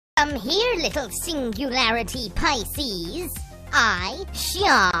Come here, little Singularity Pisces. I,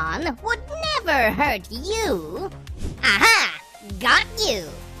 Sean, would never hurt you. Aha! Got you!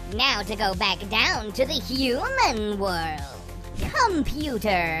 Now to go back down to the human world.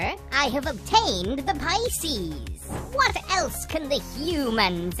 Computer, I have obtained the Pisces. What else can the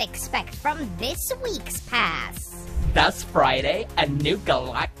humans expect from this week's pass? This Friday, a new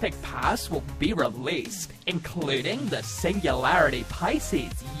galactic pass will be released, including the Singularity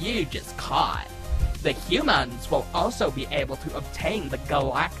Pisces you just caught. The humans will also be able to obtain the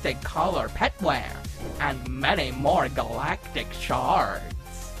galactic color petware, and many more galactic shards.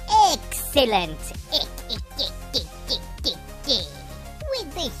 Excellent!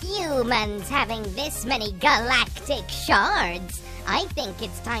 With the humans having this many galactic shards, I think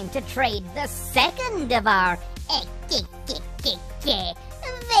it's time to trade the second of our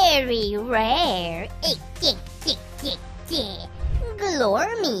very rare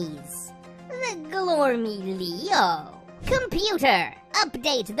Glormies. The Glormy Leo. Computer,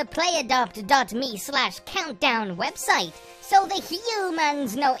 update the playadopt.me/countdown website so the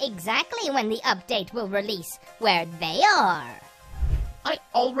humans know exactly when the update will release where they are. I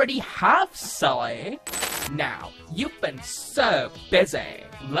already have, silly. Now, you've been so busy.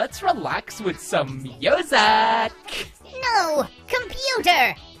 Let's relax with some music. No!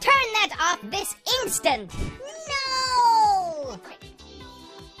 Computer! Turn that off this instant!